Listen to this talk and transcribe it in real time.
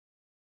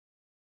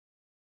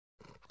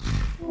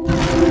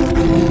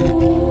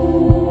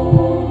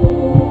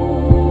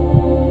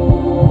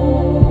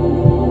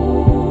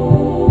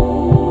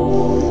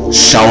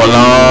Shalom,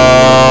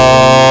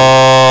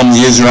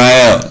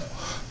 Israel.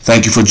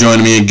 Thank you for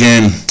joining me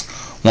again.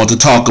 I want to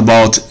talk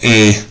about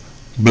a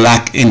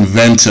black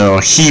inventor or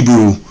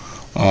Hebrew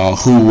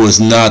who was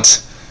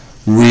not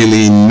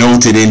really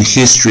noted in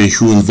history,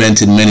 who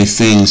invented many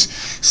things.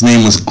 His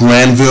name was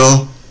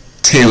Granville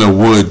Tailer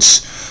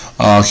Woods.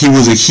 He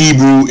was a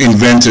Hebrew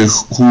inventor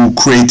who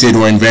created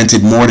or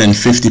invented more than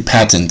 50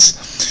 patents.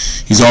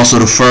 He's also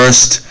the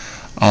first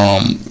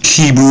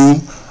Hebrew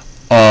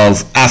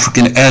of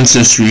African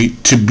ancestry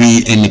to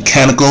be a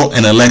mechanical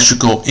and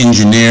electrical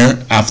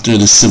engineer after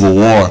the Civil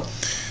War.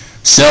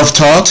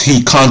 Self-taught,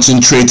 he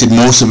concentrated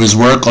most of his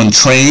work on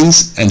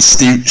trains and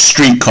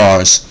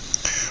streetcars.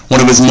 One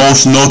of his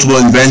most notable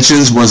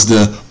inventions was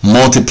the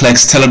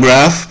multiplex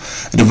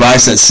telegraph, a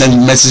device that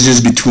sent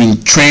messages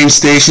between train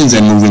stations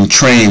and moving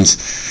trains.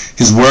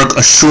 His work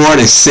assured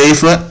a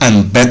safer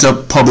and better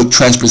public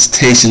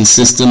transportation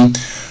system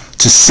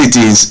to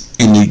cities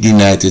in the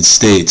United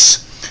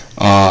States.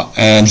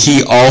 And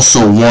he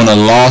also won a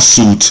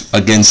lawsuit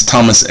against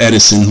Thomas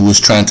Edison, who was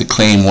trying to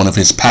claim one of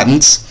his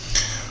patents.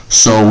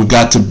 So we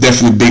got to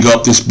definitely big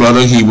up this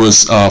brother. He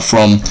was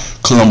from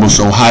Columbus,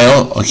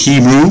 Ohio, a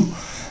Hebrew.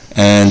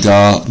 And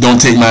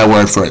don't take my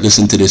word for it.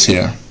 Listen to this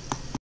here.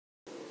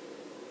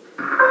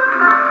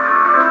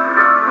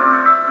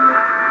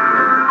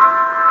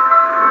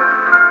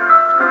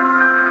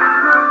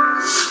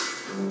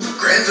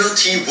 Granville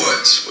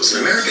Woods was an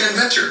American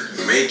inventor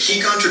who made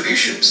key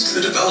contributions to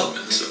the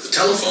development of the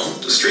telephone,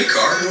 the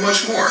streetcar, and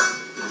much more.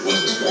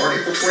 Woods was born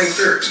April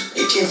 23,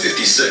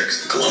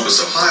 1856, in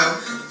Columbus, Ohio,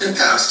 and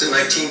passed in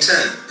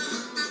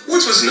 1910.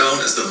 Woods was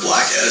known as the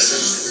Black Edison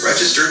and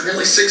registered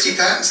nearly 60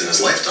 patents in his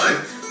lifetime,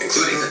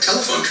 including a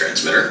telephone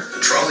transmitter, a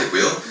trolley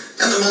wheel,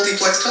 and the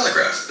multiplex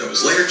telegraph that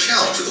was later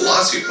challenged with a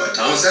lawsuit by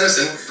Thomas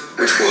Edison,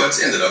 which Woods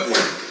ended up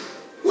winning.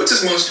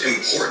 Woods' most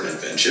important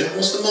invention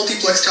was the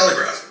multiplex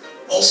telegraph,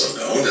 also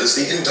known as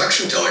the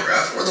induction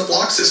telegraph or the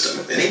block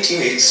system, in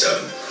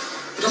 1887.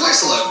 The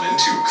device allowed men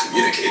to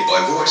communicate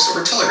by voice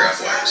over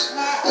telegraph wires,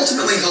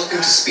 ultimately helping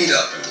to speed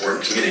up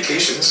important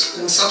communications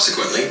and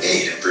subsequently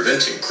aid in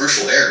preventing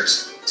crucial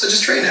errors, such as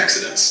train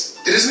accidents.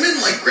 It is men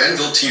like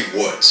Granville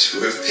Woods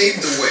who have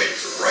paved the way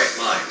for bright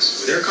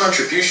minds with their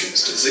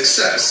contributions to the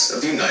success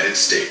of the United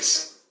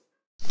States.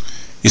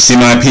 You see,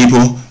 my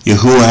people,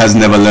 Yahuwah has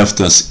never left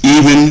us.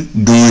 Even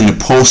during the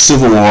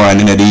post-Civil War and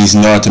in these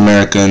North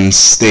American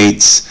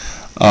states,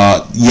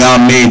 Yah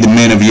made the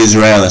men of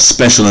Israel as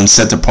special and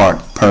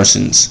set-apart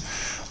persons.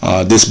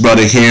 This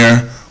brother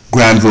here,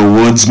 Granville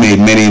Woods, made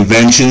many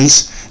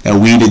inventions that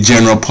we, the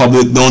general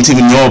public, don't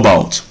even know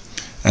about.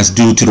 That's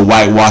due to the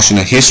whitewashing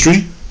of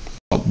history.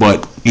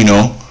 But, you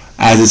know,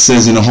 as it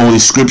says in the Holy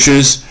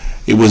Scriptures,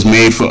 it was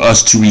made for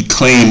us to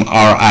reclaim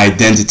our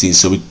identity.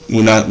 So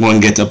we're not going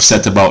to get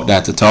upset about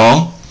that at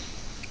all.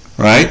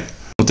 Right?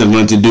 What I'm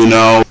going to do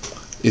now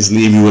is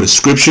leave you with a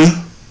scripture.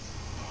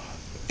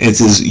 It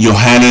is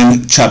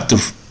Yohanan chapter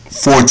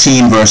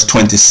 14 verse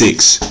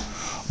 26.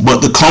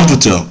 But the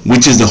Comforter,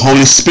 which is the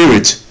Holy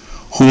Spirit,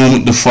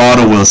 whom the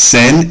Father will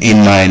send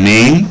in my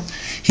name,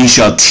 he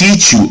shall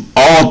teach you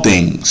all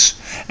things,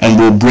 and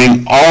will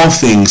bring all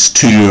things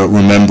to your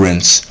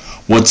remembrance,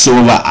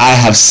 whatsoever I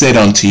have said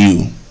unto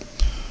you.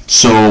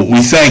 So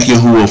we thank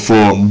Yahuwah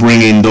for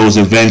bringing those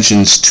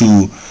inventions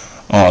to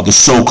the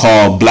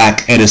so-called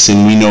Black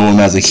Edison. We know him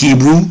as a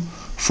Hebrew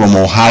from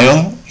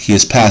Ohio. He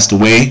has passed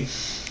away,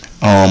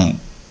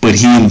 but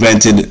he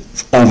invented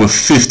over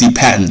 50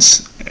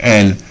 patents,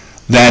 and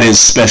that is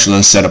special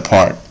and set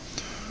apart.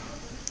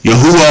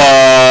 Yahuwah,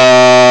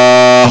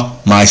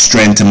 my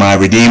strength and my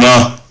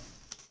redeemer.